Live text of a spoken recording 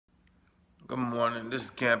Good morning. This is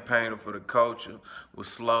Campaigner for the Culture with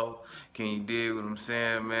Slow. Can you dig what I'm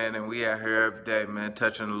saying, man? And we out here every day, man,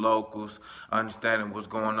 touching the locals, understanding what's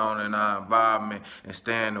going on in our environment, and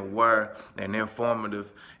staying aware and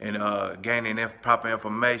informative and gaining proper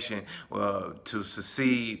information to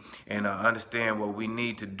succeed and understand what we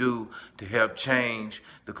need to do to help change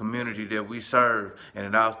the community that we serve. And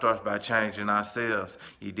it all starts by changing ourselves.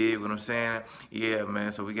 You dig what I'm saying? Yeah,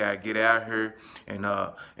 man. So we gotta get out here and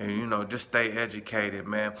just stay educated,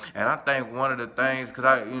 man. And I think one of the things, cause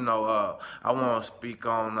I want to speak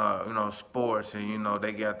on sports, and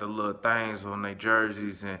they got the little things on their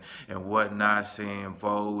jerseys and whatnot, saying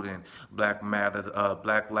vote and Black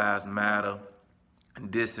Lives Matter,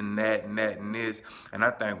 this and that and that and this. And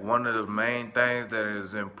I think one of the main things that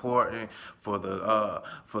is important for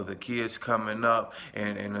the kids coming up,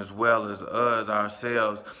 and as well as us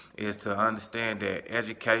ourselves, is to understand that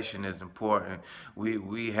education is important.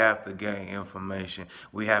 We have to gain information.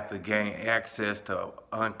 We have to gain access to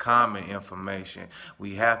uncommon information.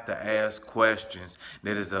 We have to ask questions.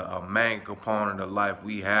 That is a main component of life.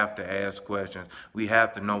 We have to ask questions. We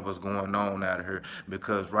have to know what's going on out here,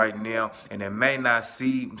 because right now, and it may not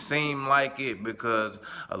seem like it, because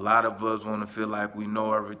a lot of us want to feel like we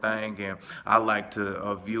know everything, and I like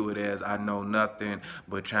to view it as I know nothing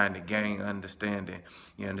but trying to gain understanding.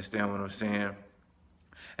 You understand what I'm saying?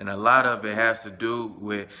 And a lot of it has to do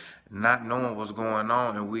with not knowing what's going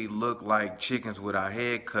on, and we look like chickens with our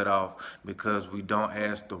head cut off because we don't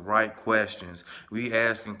ask the right questions. We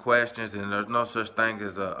asking questions, and there's no such thing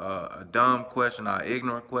as a dumb question or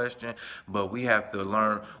ignorant question, but we have to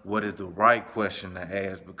learn what is the right question to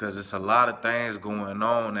ask, because it's a lot of things going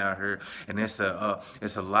on out here, and it's a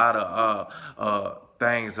lot of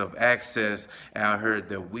things of access out here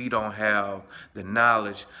that we don't have the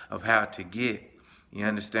knowledge of how to get. You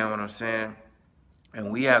understand what I'm saying? And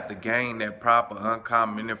we have to gain that proper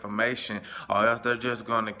uncommon information, or else they're just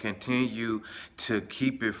going to continue to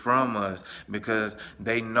keep it from us, because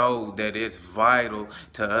they know that it's vital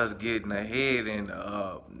to us getting ahead. And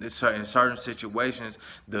in certain situations,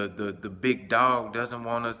 the big dog doesn't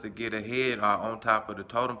want us to get ahead or on top of the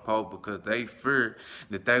totem pole, because they fear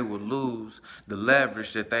that they will lose the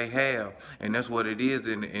leverage that they have. And that's what it is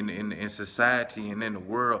in society and in the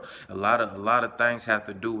world. A lot of things have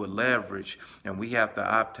to do with leverage, and we have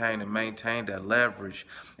to obtain and maintain that leverage,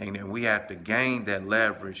 and then we have to gain that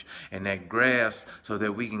leverage and that grasp so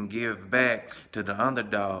that we can give back to the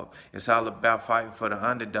underdog. It's all about fighting for the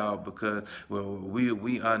underdog, because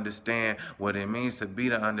we understand what it means to be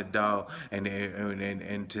the underdog,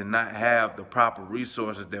 and to not have the proper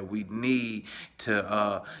resources that we need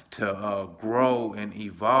to grow and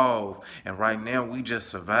evolve. And right now we just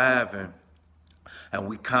surviving, and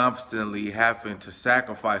we constantly having to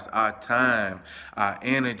sacrifice our time, our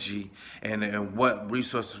energy, and what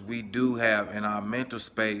resources we do have in our mental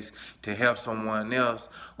space to help someone else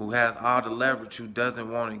who has all the leverage, who doesn't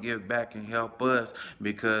want to give back and help us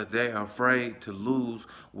because they're afraid to lose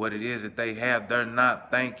what it is that they have. They're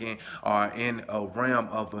not thinking or in a realm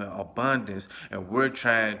of abundance, and we're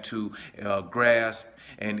trying to grasp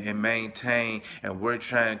and maintain, and we're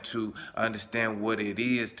trying to understand what it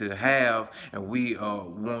is to have, and we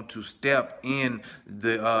want to step in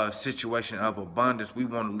the situation of abundance. We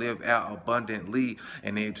want to live out abundantly,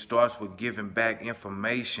 and it starts with giving back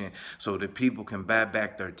information so that people can buy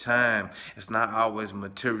back their time. It's not always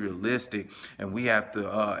materialistic, and we have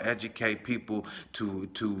to educate people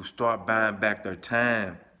to start buying back their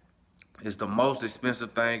time. It's the most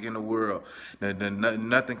expensive thing in the world.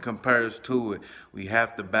 Nothing compares to it. We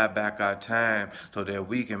have to buy back our time so that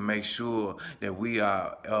we can make sure that we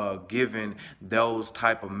are giving those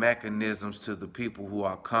type of mechanisms to the people who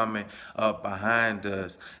are coming up behind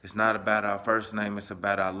us. It's not about our first name, it's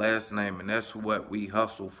about our last name, and that's what we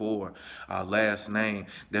hustle for, our last name.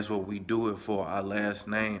 That's what we do it for, our last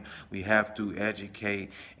name. We have to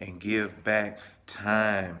educate and give back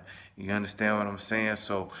time. You understand what I'm saying?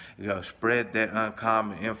 So spread that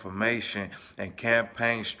uncommon information and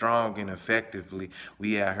campaign strong and effectively.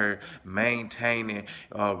 We out here maintaining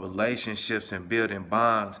relationships and building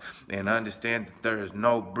bonds, and understand that there is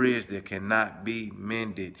no bridge that cannot be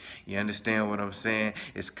mended. You understand what I'm saying?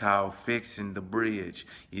 It's called fixing the bridge.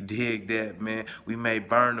 You dig that, man? We may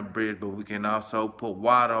burn the bridge, but we can also put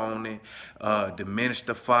water on it, diminish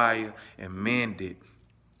the fire, and mend it.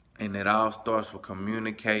 And it all starts with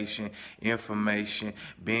communication, information,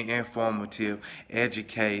 being informative,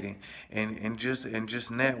 educating, and just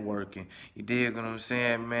networking. You dig what I'm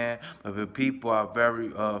saying, man? But the people are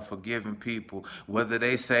very forgiving people. Whether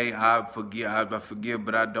they say I forgive,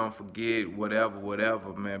 but I don't forget,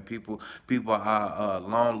 whatever, man. People are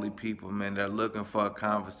lonely people, man. They're looking for a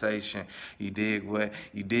conversation. You dig what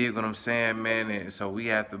I'm saying, man? And so we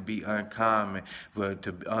have to be uncommon, but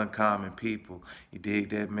to uncommon people. You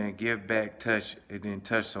dig that, man? Give back, touch, and then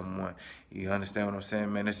touch someone. You understand what I'm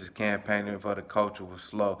saying, man? This is Campaigning for the Culture with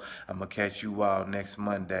Slow. I'm going to catch you all next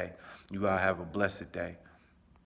Monday. You all have a blessed day.